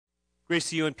Grace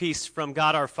to you and peace from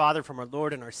God our Father, from our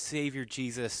Lord and our Savior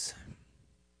Jesus,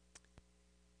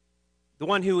 the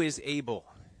one who is able.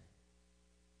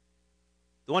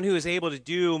 The one who is able to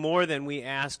do more than we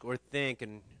ask or think,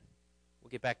 and we'll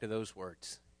get back to those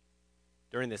words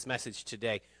during this message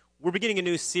today. We're beginning a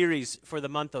new series for the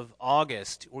month of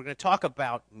August. We're going to talk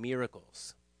about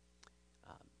miracles.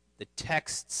 The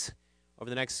texts over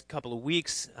the next couple of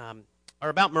weeks are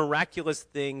about miraculous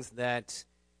things that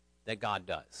God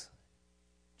does.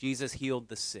 Jesus healed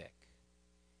the sick.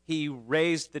 He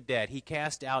raised the dead. He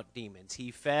cast out demons.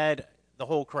 He fed the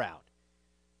whole crowd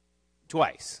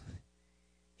twice.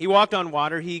 He walked on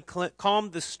water. He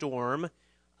calmed the storm.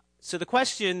 So the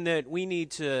question that we need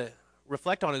to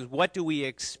reflect on is, what do we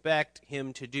expect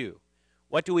him to do?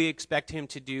 What do we expect him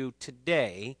to do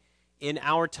today in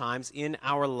our times, in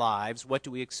our lives? What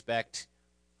do we expect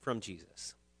from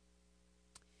Jesus?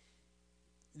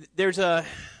 There's a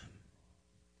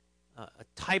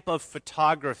type of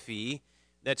photography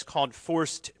that's called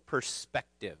forced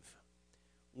perspective,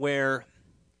 where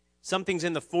something's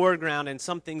in the foreground and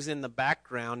something's in the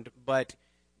background, but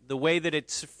the way that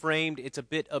it's framed, it's a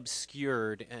bit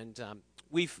obscured. And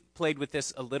we've played with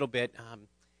this a little bit.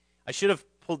 I should have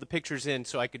pulled the pictures in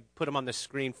so I could put them on the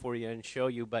screen for you and show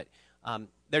you, but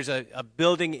there's a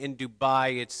building in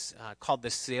Dubai. It's called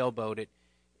the Sailboat.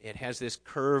 It has this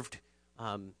curved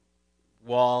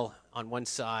wall on one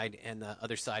side, and the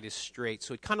other side is straight.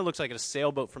 So it kind of looks like a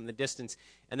sailboat from the distance.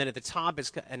 And then at the top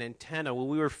is an antenna. Well,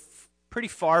 we were pretty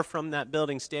far from that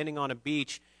building, standing on a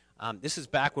beach. This is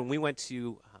back when we went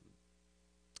to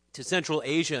Central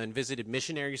Asia and visited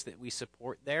missionaries that we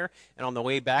support there. And on the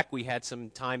way back, we had some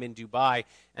time in Dubai.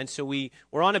 And so we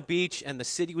were on a beach, and the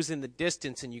city was in the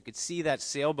distance, and you could see that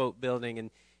sailboat building.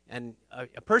 And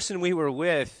a person we were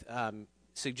with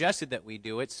suggested that we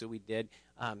do it, so we did.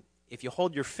 If you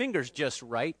hold your fingers just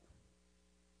right,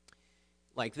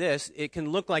 like this, it can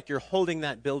look like you're holding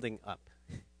that building up.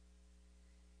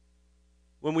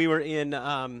 When we were in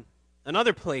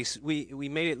another place, we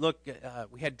made it look,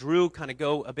 we had Drew kind of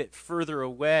go a bit further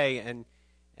away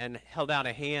and held out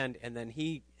a hand, and then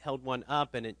he held one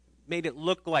up, and it made it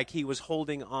look like he was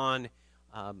holding on,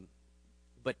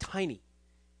 but tiny.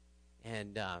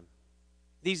 And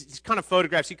these kind of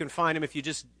photographs, you can find them if you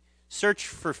just search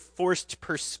for forced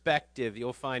perspective.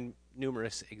 You'll find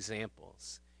numerous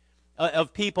examples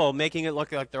of people making it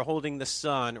look like they're holding the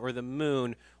sun or the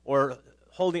moon, or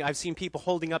I've seen people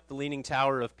holding up the Leaning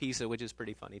Tower of Pisa, which is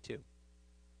pretty funny too.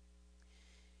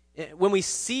 When we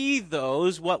see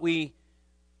those, what we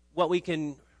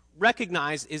can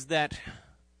recognize is that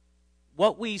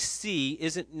what we see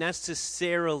isn't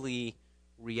necessarily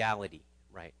reality,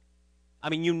 right? I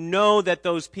mean, you know that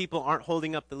those people aren't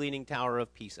holding up the Leaning Tower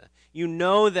of Pisa. You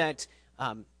know that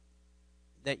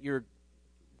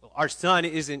our son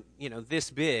isn't,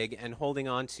 this big and holding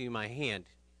on to my hand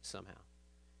somehow.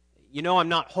 You know I'm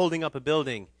not holding up a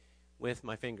building with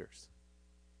my fingers.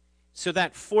 So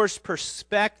that forced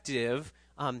perspective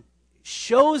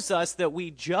shows us that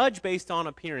we judge based on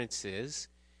appearances,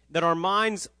 that our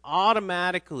minds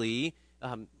automatically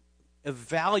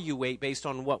evaluate based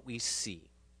on what we see.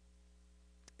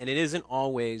 And it isn't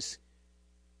always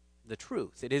the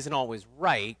truth. It isn't always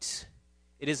right.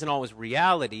 It isn't always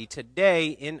reality. Today,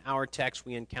 in our text,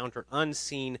 we encounter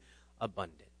unseen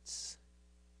abundance.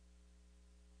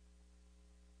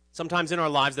 Sometimes in our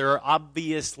lives, there are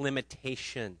obvious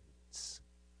limitations.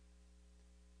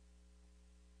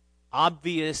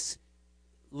 Obvious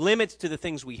limits to the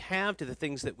things we have, to the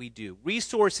things that we do.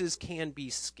 Resources can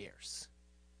be scarce.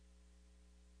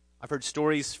 I've heard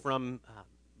stories from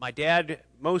my dad,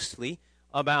 mostly,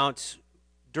 about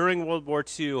during World War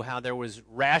II, how there was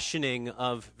rationing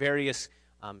of various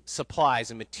supplies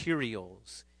and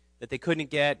materials, that they couldn't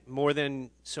get more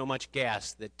than so much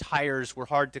gas, that tires were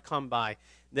hard to come by,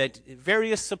 that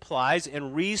various supplies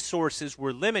and resources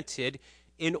were limited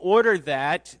in order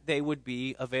that they would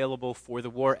be available for the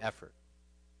war effort,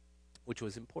 which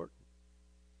was important.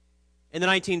 In the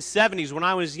 1970s, when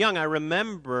I was young, I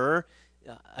remember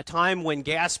a time when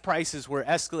gas prices were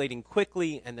escalating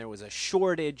quickly and there was a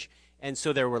shortage, and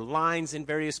so there were lines in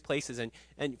various places.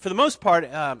 And for the most part,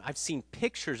 I've seen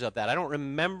pictures of that. I don't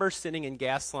remember sitting in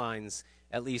gas lines,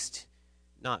 at least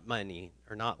not many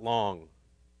or not long.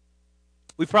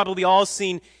 We've probably all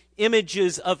seen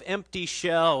images of empty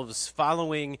shelves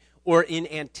following or in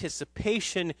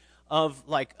anticipation of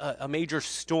like a major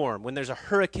storm. When there's a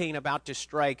hurricane about to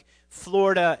strike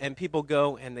Florida, and people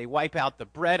go and they wipe out the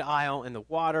bread aisle and the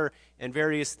water, and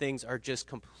various things are just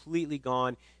completely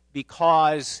gone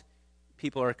because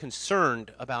people are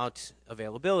concerned about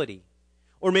availability.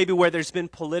 Or maybe where there's been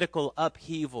political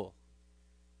upheaval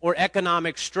or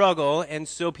economic struggle, and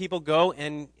so people go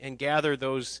and gather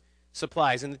those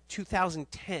supplies. In the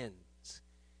 2010s,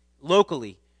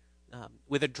 locally,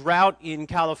 with a drought in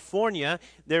California,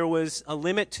 there was a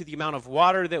limit to the amount of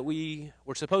water that we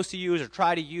were supposed to use or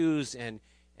try to use, and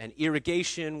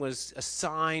irrigation was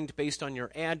assigned based on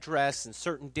your address, and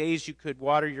certain days you could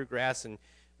water your grass, and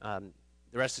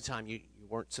the rest of the time you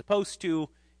weren't supposed to.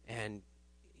 And,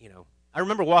 I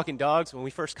remember walking dogs when we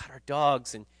first got our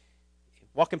dogs and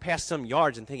walking past some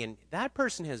yards and thinking, that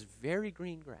person has very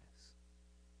green grass.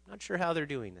 Not sure how they're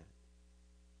doing that.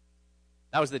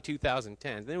 That was the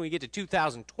 2010s. Then we get to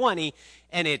 2020,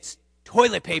 and it's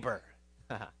toilet paper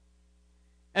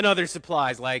and other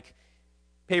supplies like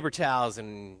paper towels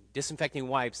and disinfecting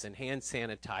wipes and hand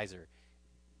sanitizer.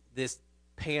 This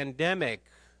pandemic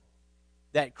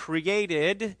that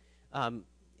created,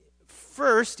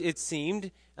 first, it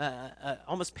seemed,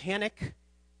 almost panic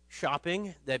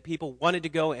shopping, that people wanted to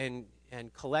go and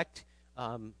collect.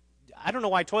 I don't know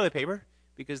why toilet paper,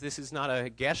 because this is not a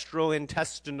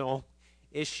gastrointestinal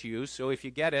issue, so if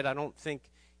you get it, I don't think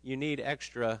you need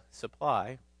extra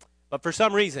supply. But for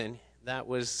some reason, that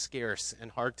was scarce and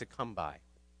hard to come by.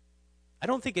 I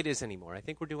don't think it is anymore. I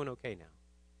think we're doing okay now.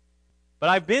 But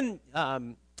I've been,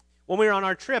 when we were on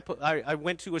our trip, I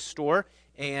went to a store,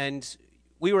 and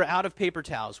we were out of paper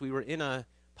towels. We were in a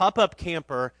pop-up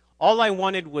camper. All I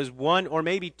wanted was one or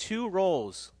maybe two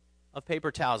rolls of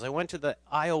paper towels. I went to the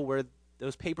aisle where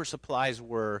those paper supplies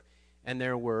were, and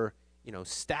there were,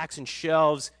 stacks and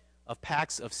shelves of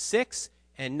packs of 6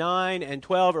 and 9 and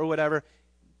 12 or whatever.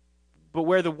 But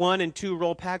where the 1 and 2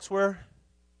 roll packs were,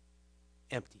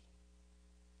 empty.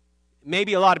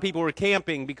 Maybe a lot of people were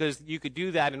camping, because you could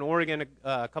do that in Oregon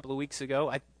a couple of weeks ago.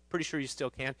 I'm pretty sure you still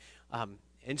can.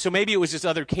 And so maybe it was just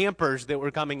other campers that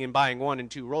were coming and buying 1 and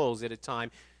 2 rolls at a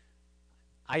time.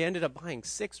 I ended up buying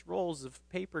 6 rolls of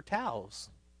paper towels.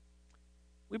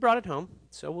 We brought it home,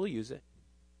 so we'll use it.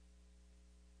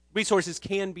 Resources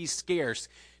can be scarce.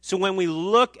 So when we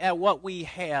look at what we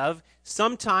have,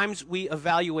 sometimes we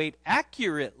evaluate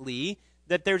accurately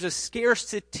that there's a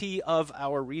scarcity of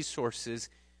our resources,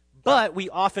 but we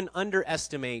often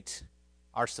underestimate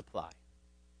our supply.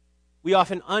 We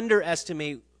often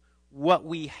underestimate what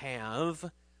we have,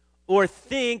 or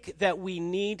think that we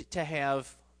need to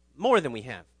have more than we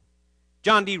have.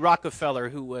 John D. Rockefeller,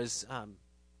 who was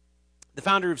the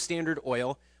founder of Standard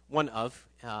Oil, one of,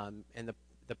 and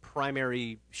the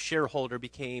primary shareholder,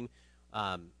 became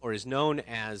or is known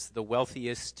as the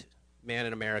wealthiest man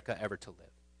in America ever to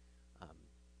live.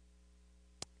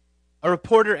 A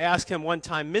reporter asked him one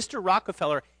time, "Mr.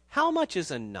 Rockefeller, how much is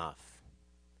enough?"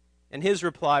 And his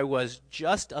reply was,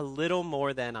 "Just a little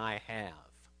more than I have."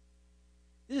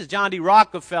 This is John D.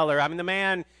 Rockefeller. I mean, the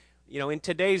man, in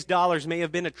today's dollars may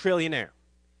have been a trillionaire.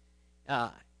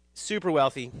 Super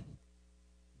wealthy.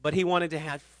 But he wanted to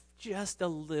have just a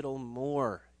little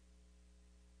more.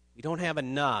 We don't have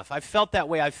enough. I felt that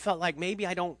way. I felt like maybe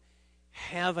I don't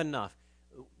have enough.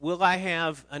 Will I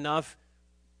have enough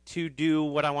to do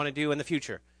what I want to do in the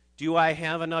future? Do I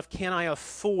have enough? Can I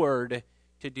afford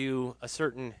to do a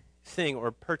certain thing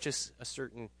or purchase a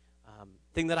certain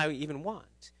thing that I even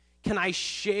want? Can I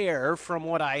share from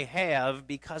what I have?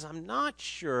 Because I'm not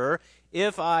sure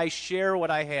if I share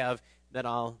what I have that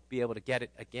I'll be able to get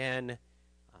it again.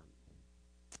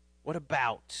 What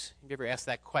about? Have you ever asked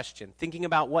that question? Thinking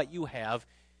about what you have,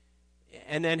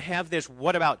 and then have this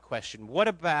what about question. What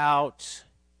about?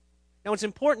 Now, it's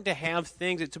important to have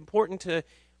things. It's important to,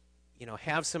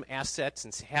 have some assets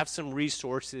and have some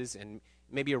resources, and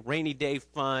maybe a rainy day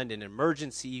fund, an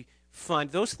emergency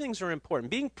fund. Those things are important.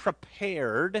 Being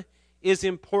prepared is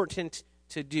important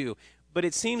to do. But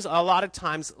it seems a lot of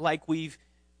times like we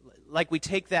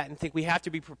take that and think we have to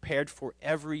be prepared for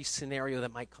every scenario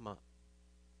that might come up.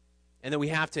 And then we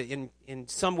have to, in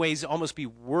some ways, almost be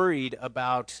worried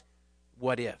about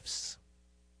what ifs.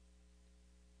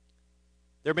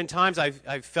 There have been times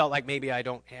I've felt like maybe I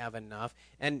don't have enough.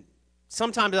 And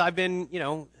sometimes I've been,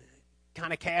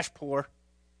 kind of cash poor,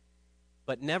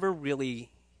 but never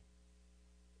really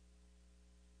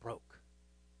broke.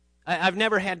 I've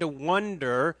never had to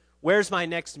wonder, where's my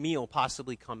next meal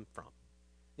possibly come from?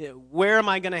 Where am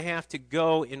I going to have to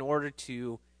go in order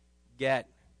to get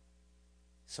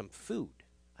some food?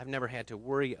 I've never had to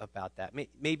worry about that.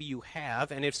 Maybe you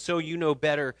have, and if so, you know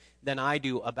better than I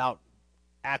do about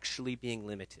actually being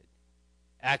limited,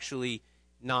 actually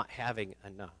not having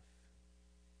enough.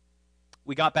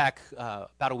 We got back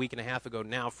about a week and a half ago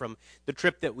now from the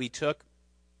trip that we took.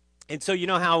 And so you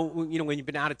know how, when you've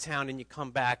been out of town and you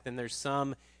come back, then there's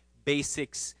some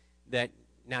basics that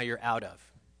now you're out of,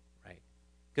 right?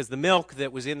 Because the milk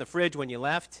that was in the fridge when you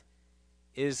left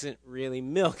isn't really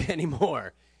milk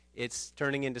anymore. It's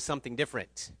turning into something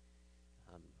different.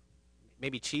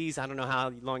 Maybe cheese. I don't know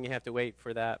how long you have to wait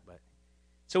for that.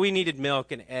 So we needed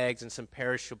milk and eggs and some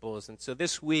perishables. And so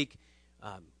this week,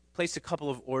 placed a couple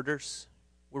of orders.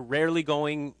 We're rarely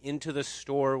going into the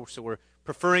store, so we're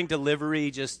preferring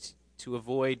delivery just to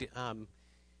avoid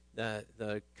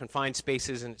the confined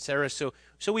spaces and et cetera. So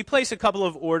we placed a couple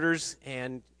of orders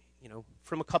and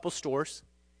from a couple stores,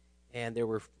 and there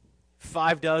were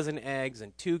 5 dozen eggs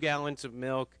and 2 gallons of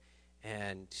milk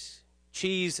and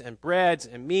cheese and breads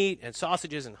and meat and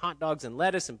sausages and hot dogs and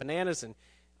lettuce and bananas, and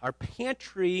our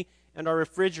pantry and our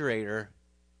refrigerator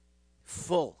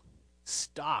full,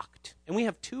 stocked. And we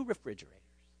have 2 refrigerators.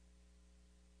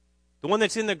 The one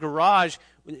that's in the garage,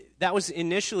 that was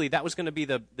going to be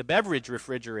the beverage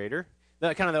refrigerator,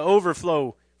 kind of the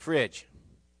overflow fridge.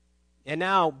 And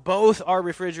now both our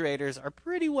refrigerators are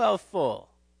pretty well full.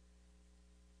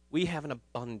 We have an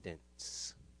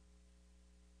abundance.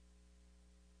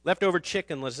 Leftover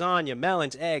chicken, lasagna,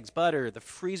 melons, eggs, butter. The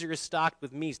freezer is stocked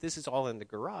with meats. This is all in the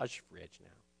garage fridge now.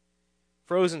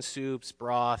 Frozen soups,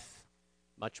 broth,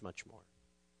 much, much more.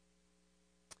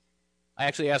 I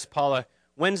actually asked Paula,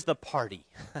 when's the party?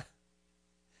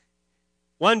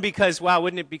 One, because, wow,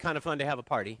 wouldn't it be kind of fun to have a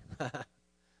party?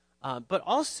 But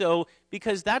also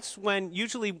because that's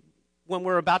usually when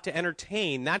we're about to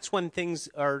entertain, that's when things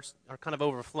are kind of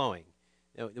overflowing.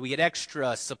 We get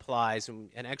extra supplies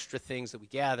and extra things that we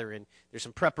gather, and there's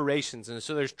some preparations, and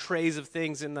so there's trays of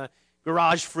things in the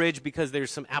garage fridge because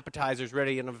there's some appetizers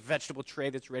ready and a vegetable tray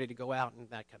that's ready to go out and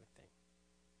that kind of thing.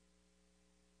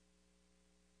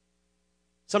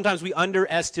 Sometimes we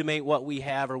underestimate what we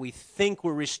have, or we think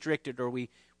we're restricted, or we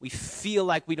feel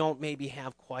like we don't maybe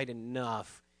have quite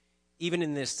enough, even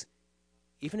in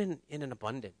an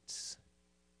abundance.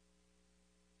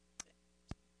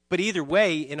 But either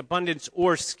way, in abundance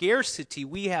or scarcity,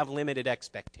 we have limited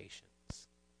expectations.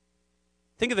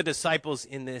 Think of the disciples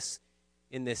in this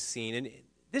scene. And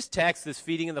this text, this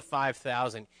feeding of the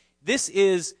 5,000, this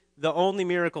is the only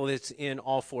miracle that's in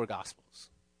all 4 Gospels.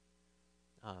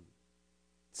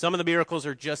 Some of the miracles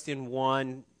are just in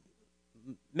one.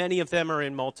 Many of them are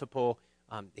in multiple.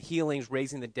 The healings,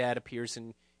 raising the dead, appears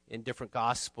in different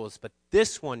Gospels. But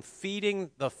this one, feeding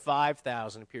the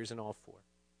 5,000, appears in all 4.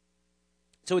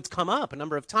 So it's come up a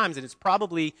number of times, and it's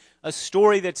probably a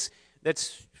story that's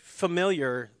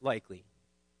familiar, likely.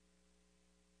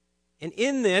 And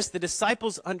in this, the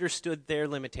disciples understood their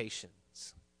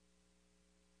limitations.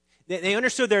 They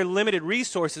understood their limited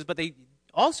resources, but they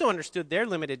also understood their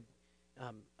limited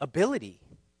ability,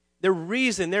 their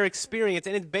reason, their experience,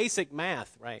 and it's basic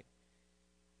math, right?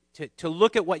 To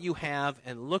look at what you have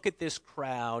and look at this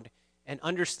crowd and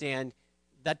understand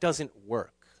that doesn't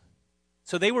work.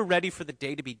 So they were ready for the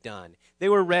day to be done. They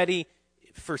were ready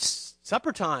for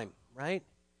supper time, right?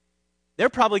 They're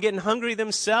probably getting hungry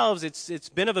themselves. It's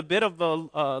been a bit of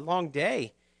a long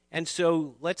day. And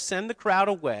so let's send the crowd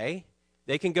away.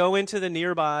 They can go into the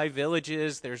nearby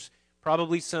villages. There's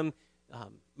probably some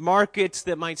markets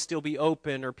that might still be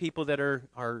open, or people that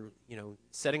are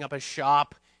setting up a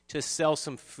shop to sell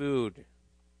some food.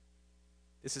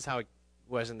 This is how it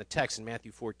was in the text in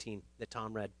Matthew 14 that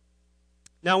Tom read.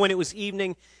 Now when it was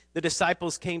evening, the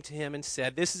disciples came to him and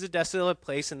said, "This is a desolate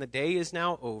place, and the day is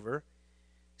now over.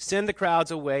 Send the crowds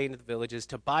away into the villages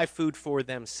to buy food for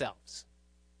themselves."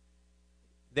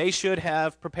 They should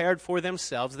have prepared for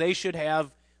themselves. They should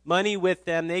have money with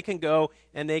them. They can go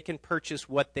and they can purchase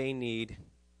what they need.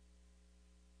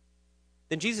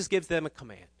 Then Jesus gives them a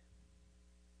command.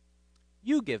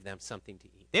 You give them something to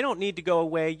eat. They don't need to go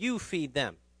away. You feed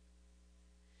them.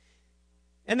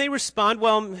 And they respond,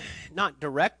 well, not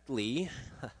directly.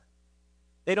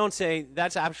 They don't say,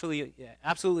 that's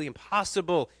absolutely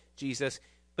impossible, Jesus.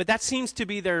 But that seems to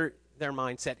be their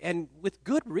mindset, and with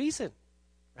good reason,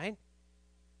 right?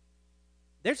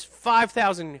 There's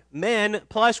 5,000 men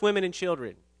plus women and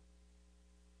children.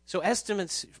 So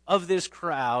estimates of this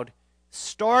crowd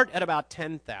start at about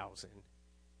 10,000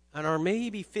 and are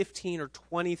maybe 15 or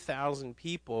 20,000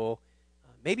 people,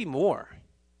 maybe more.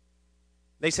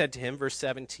 They said to him, verse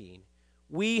 17,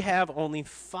 "We have only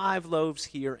 5 loaves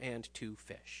here and 2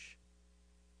 fish."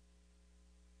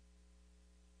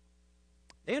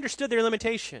 They understood their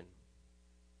limitation.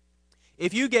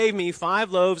 If you gave me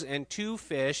 5 loaves and 2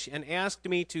 fish and asked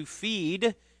me to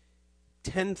feed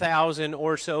 10,000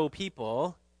 or so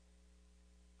people,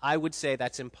 I would say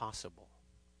that's impossible.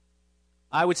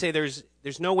 I would say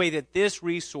there's no way that this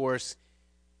resource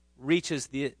reaches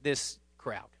this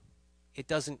crowd. It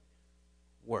doesn't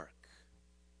work.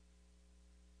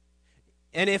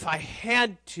 And if I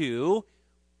had to,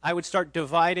 I would start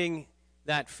dividing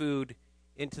that food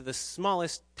into the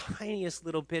smallest, tiniest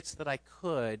little bits that I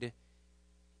could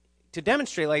to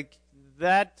demonstrate, like,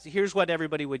 that, here's what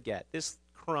everybody would get. This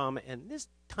crumb and this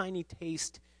tiny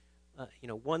taste,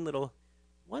 one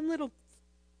little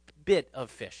bit of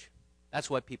fish. That's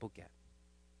what people get.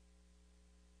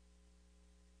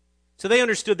 So they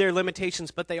understood their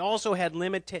limitations, but they also had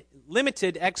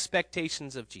limited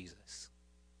expectations of Jesus.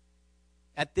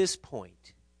 At this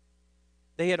point,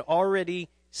 they had already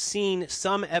seen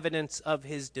some evidence of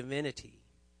his divinity.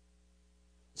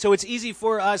 So it's easy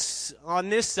for us on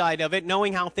this side of it,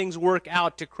 knowing how things work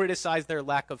out, to criticize their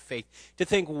lack of faith. To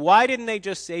think, why didn't they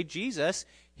just say, Jesus,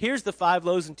 here's the 5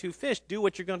 loaves and 2 fish. Do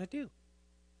what you're going to do.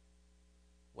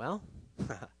 Well,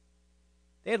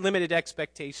 they had limited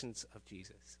expectations of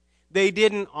Jesus. They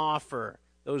didn't offer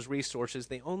those resources.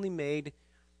 They only made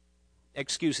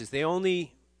excuses. They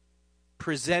only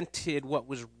presented what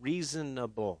was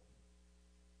reasonable.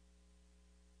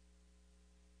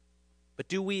 But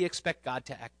do we expect God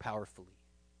to act powerfully?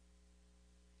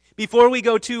 Before we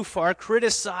go too far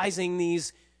criticizing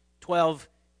these 12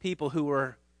 people who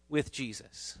were with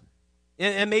Jesus,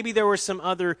 and maybe there were some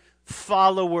other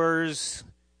followers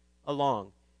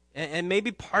along, and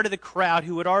maybe part of the crowd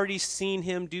who had already seen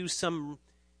him do some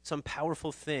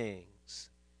powerful things,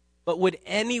 but would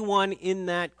anyone in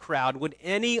that crowd, would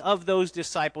any of those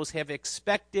disciples have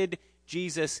expected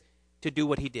Jesus to do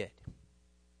what he did?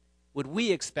 Would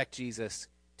we expect Jesus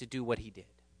to do what he did?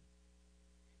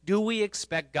 Do we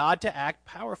expect God to act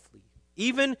powerfully?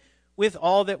 Even with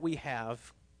all that we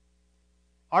have,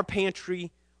 our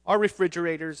pantry, our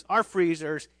refrigerators, our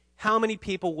freezers, how many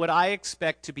people would I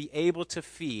expect to be able to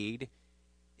feed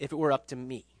if it were up to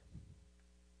me?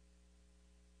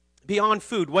 Beyond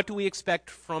food, what do we expect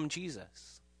from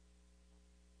Jesus?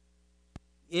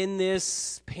 In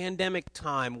this pandemic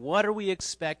time, what are we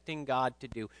expecting God to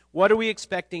do? What are we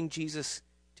expecting Jesus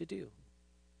to do?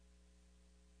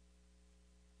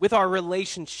 With our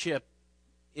relationship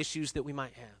issues that we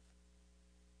might have,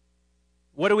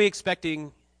 what are we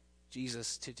expecting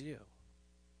Jesus to do?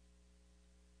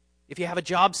 If you have a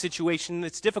job situation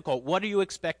that's difficult, what are you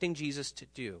expecting Jesus to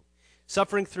do?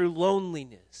 Suffering through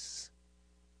loneliness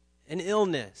and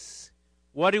illness,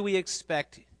 what do we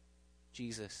expect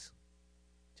Jesus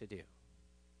to do?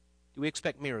 Do we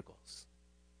expect miracles?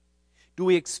 Do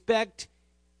we expect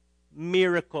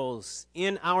miracles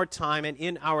in our time and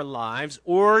in our lives,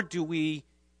 or do we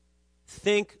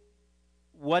think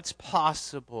what's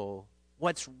possible,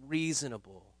 what's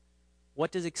reasonable?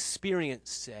 What does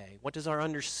experience say? What does our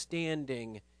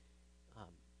understanding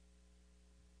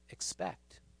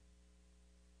expect?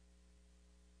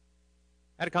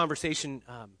 I had a conversation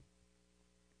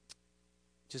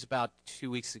just about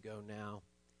 2 weeks ago now,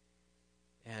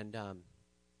 and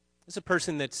it's a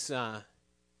person that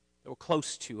we're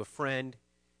close to, a friend,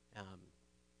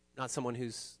 not someone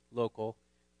who's local.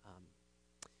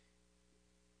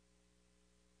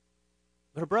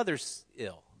 But her brother's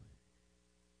ill.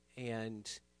 And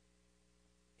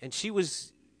she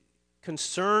was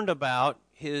concerned about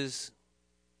his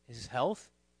health,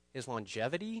 his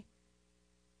longevity,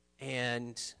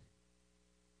 and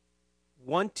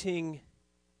wanting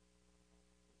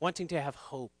to have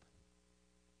hope.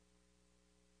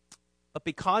 But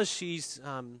because she's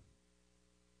a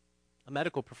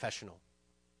medical professional,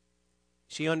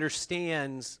 she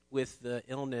understands with the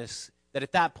illness that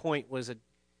at that point was a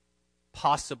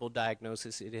possible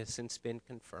diagnosis. It has since been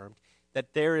confirmed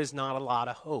that there is not a lot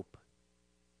of hope.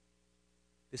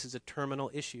 This is a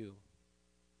terminal issue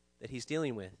that he's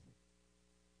dealing with.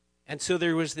 And so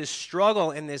there was this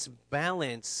struggle and this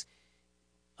balance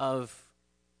of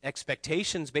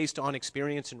expectations based on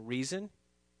experience and reason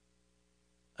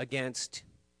against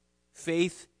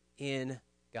faith in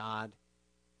God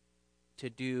to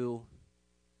do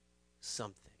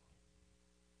something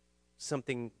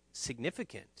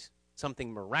significant,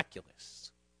 something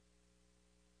miraculous.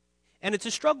 And it's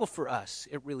a struggle for us.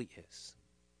 It really is.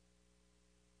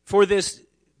 For this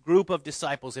group of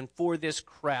disciples and for this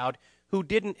crowd who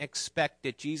didn't expect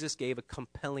it, Jesus gave a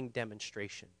compelling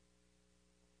demonstration.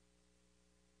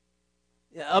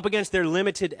 Up against their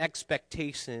limited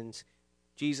expectations,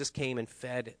 Jesus came and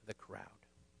fed the crowd.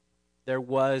 There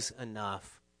was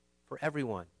enough for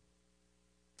everyone.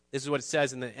 This is what it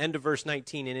says in the end of verse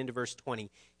 19 and into verse 20.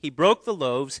 He broke the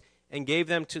loaves and gave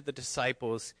them to the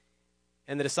disciples,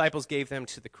 and the disciples gave them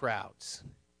to the crowds.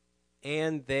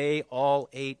 And they all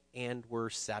ate and were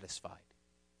satisfied.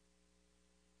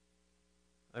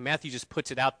 Matthew just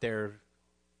puts it out there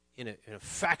in a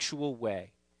factual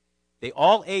way. They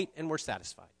all ate and were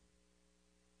satisfied.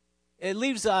 it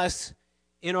leaves us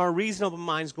in our reasonable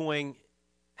minds going,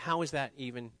 how is that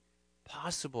even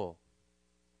possible?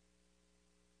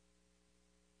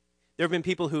 There have been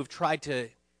people who have tried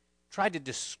to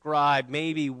describe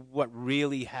maybe what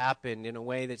really happened in a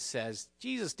way that says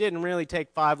Jesus didn't really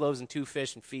take 5 loaves and 2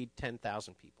 fish and feed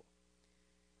 10,000 people.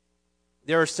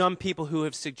 There are some people who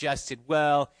have suggested,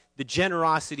 well, the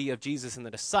generosity of Jesus and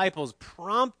the disciples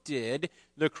prompted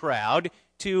the crowd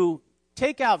to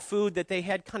take out food that they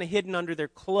had kind of hidden under their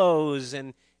clothes,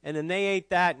 and then they ate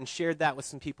that and shared that with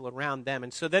some people around them.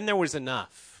 And so then there was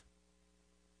enough.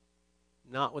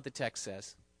 Not what the text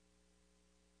says.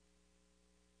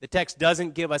 The text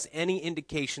doesn't give us any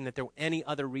indication that there were any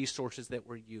other resources that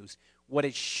were used. What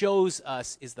it shows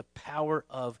us is the power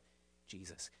of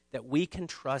Jesus, that we can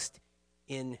trust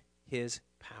in his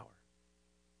power.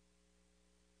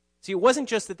 See, it wasn't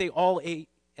just that they all ate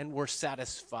and were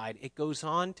satisfied. It goes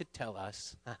on to tell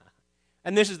us,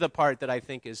 and this is the part that I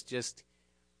think is just,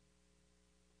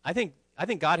 I think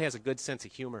God has a good sense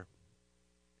of humor,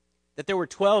 that there were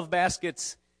 12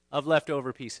 baskets of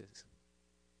leftover pieces.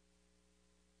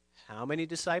 How many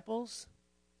disciples?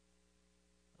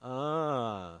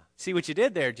 See what you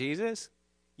did there, Jesus?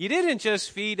 You didn't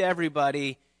just feed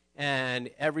everybody and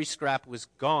every scrap was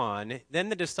gone. Then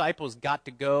the disciples got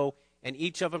to go and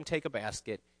each of them take a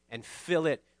basket and fill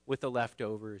it with the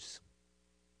leftovers,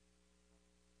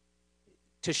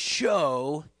 to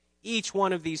show each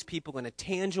one of these people in a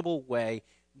tangible way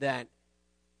that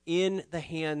in the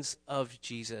hands of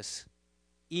Jesus,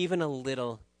 even a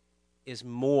little is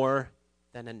more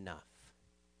than enough.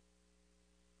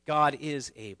 God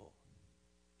is able.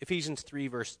 Ephesians 3,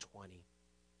 verse 20.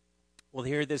 We'll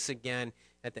hear this again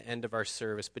at the end of our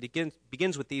service, but it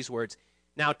begins with these words.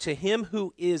 Now to him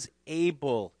who is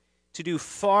able to do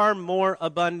far more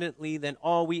abundantly than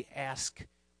all we ask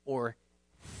or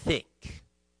think.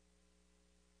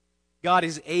 God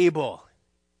is able,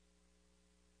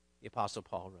 the Apostle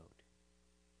Paul wrote.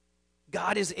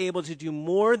 God is able to do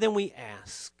more than we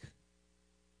ask.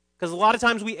 Because a lot of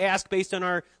times we ask based on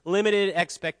our limited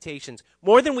expectations.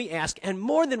 More than we ask and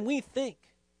more than we think.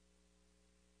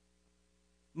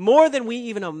 More than we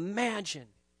even imagine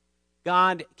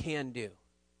God can do.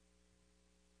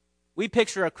 We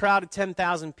picture a crowd of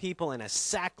 10,000 people in a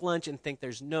sack lunch and think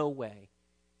there's no way.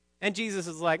 And Jesus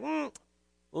is like,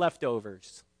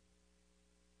 leftovers.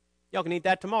 Y'all can eat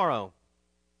that tomorrow.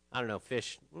 I don't know,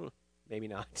 fish, maybe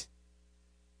not.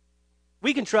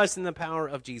 We can trust in the power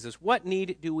of Jesus. What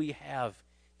need do we have?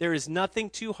 There is nothing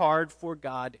too hard for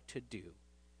God to do,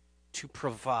 to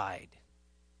provide.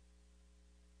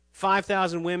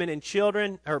 5,000 women and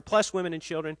children, or plus women and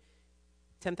children,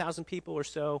 10,000 people or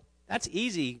so. That's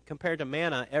easy compared to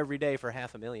manna every day for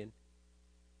 500,000.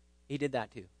 He did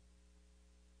that too.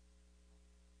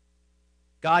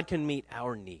 God can meet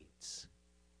our needs.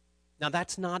 Now,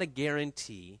 that's not a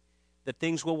guarantee that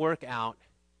things will work out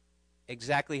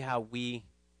exactly how we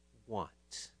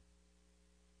want.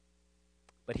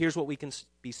 But here's what we can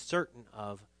be certain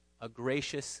of, a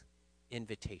gracious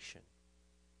invitation.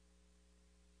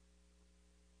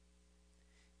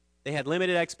 They had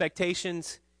limited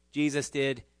expectations. Jesus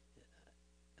did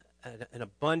an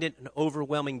abundant and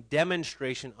overwhelming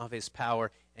demonstration of his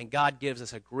power, and God gives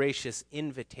us a gracious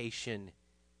invitation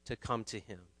to come to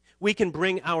him. We can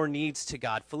bring our needs to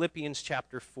God. Philippians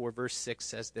chapter 4, verse 6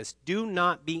 says this, do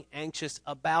not be anxious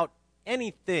about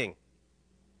anything,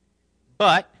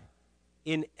 but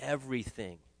in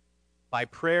everything, by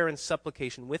prayer and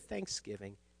supplication with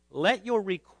thanksgiving, let your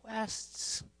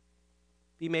requests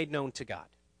be made known to God.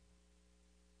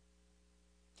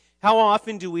 How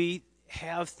often do we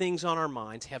have things on our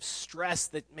minds, have stress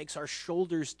that makes our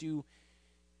shoulders do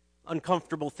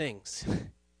uncomfortable things,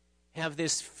 have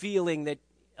this feeling that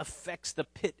affects the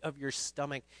pit of your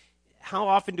stomach? How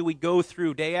often do we go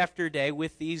through day after day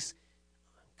with these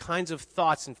kinds of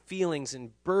thoughts and feelings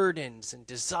and burdens and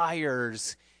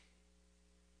desires,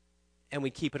 and we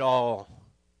keep it all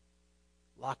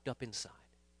locked up inside?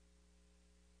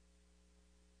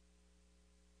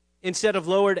 Instead of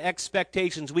lowered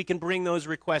expectations, we can bring those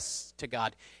requests to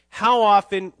God. How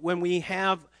often when we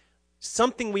have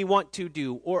something we want to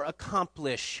do or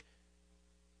accomplish,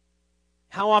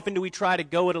 how often do we try to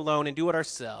go it alone and do it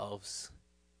ourselves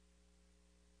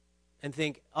and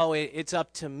think, oh, it's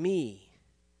up to me?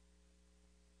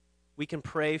 We can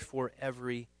pray for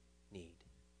every need.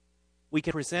 We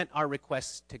can present our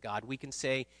requests to God. We can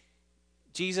say,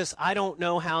 Jesus, I don't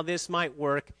know how this might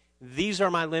work. These are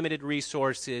my limited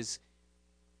resources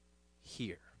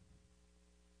here.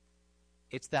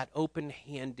 It's that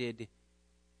open-handed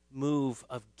move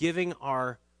of giving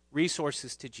our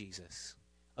resources to Jesus,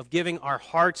 of giving our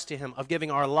hearts to him, of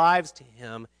giving our lives to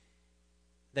him,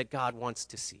 that God wants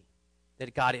to see,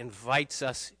 that God invites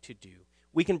us to do.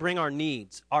 We can bring our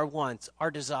needs, our wants,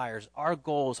 our desires, our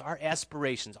goals, our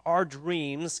aspirations, our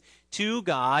dreams to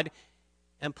God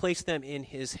and place them in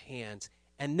his hands,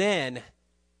 and then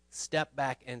step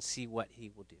back and see what he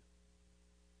will do.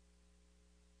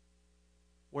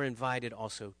 We're invited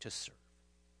also to serve.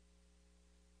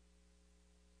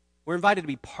 We're invited to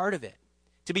be part of it,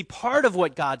 to be part of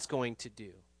what God's going to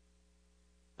do.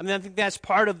 I mean, I think that's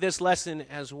part of this lesson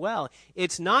as well.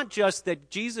 It's not just that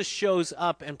Jesus shows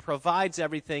up and provides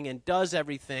everything and does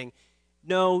everything.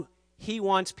 No, he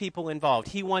wants people involved.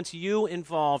 He wants you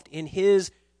involved in his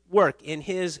work, in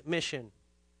his mission.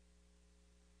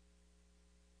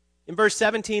 In verse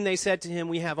 17, they said to him,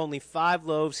 "We have only 5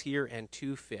 loaves here and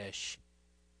 2 fish."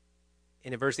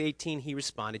 And in verse 18,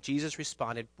 Jesus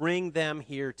responded, "Bring them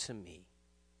here to me."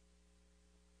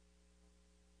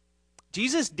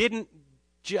 Jesus didn't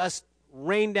just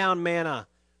rain down manna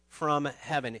from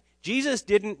heaven. Jesus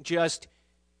didn't just,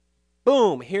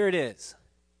 boom, here it is.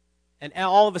 And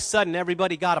all of a sudden,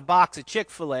 everybody got a box of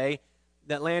Chick-fil-A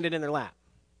that landed in their lap.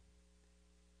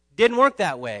 Didn't work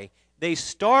that way. They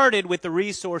started with the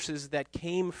resources that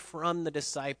came from the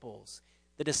disciples.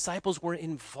 The disciples were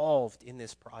involved in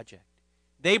this project.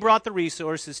 They brought the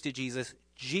resources to Jesus.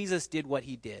 Jesus did what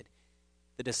he did.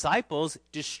 The disciples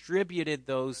distributed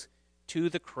those to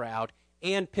the crowd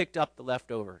and picked up the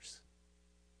leftovers.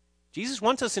 Jesus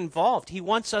wants us involved. He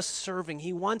wants us serving.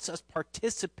 He wants us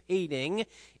participating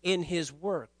in his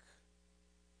work.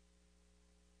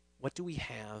 What do we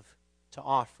have to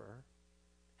offer?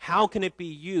 How can it be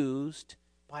used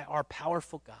by our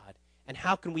powerful God? And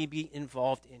how can we be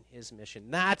involved in his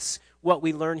mission? That's what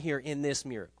we learn here in this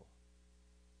miracle.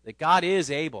 That God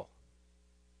is able,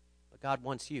 but God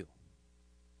wants you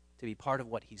to be part of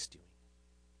what he's doing.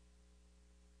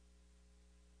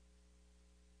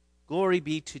 Glory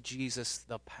be to Jesus,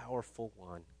 the powerful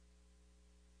one,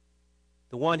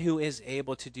 the one who is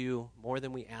able to do more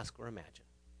than we ask or imagine.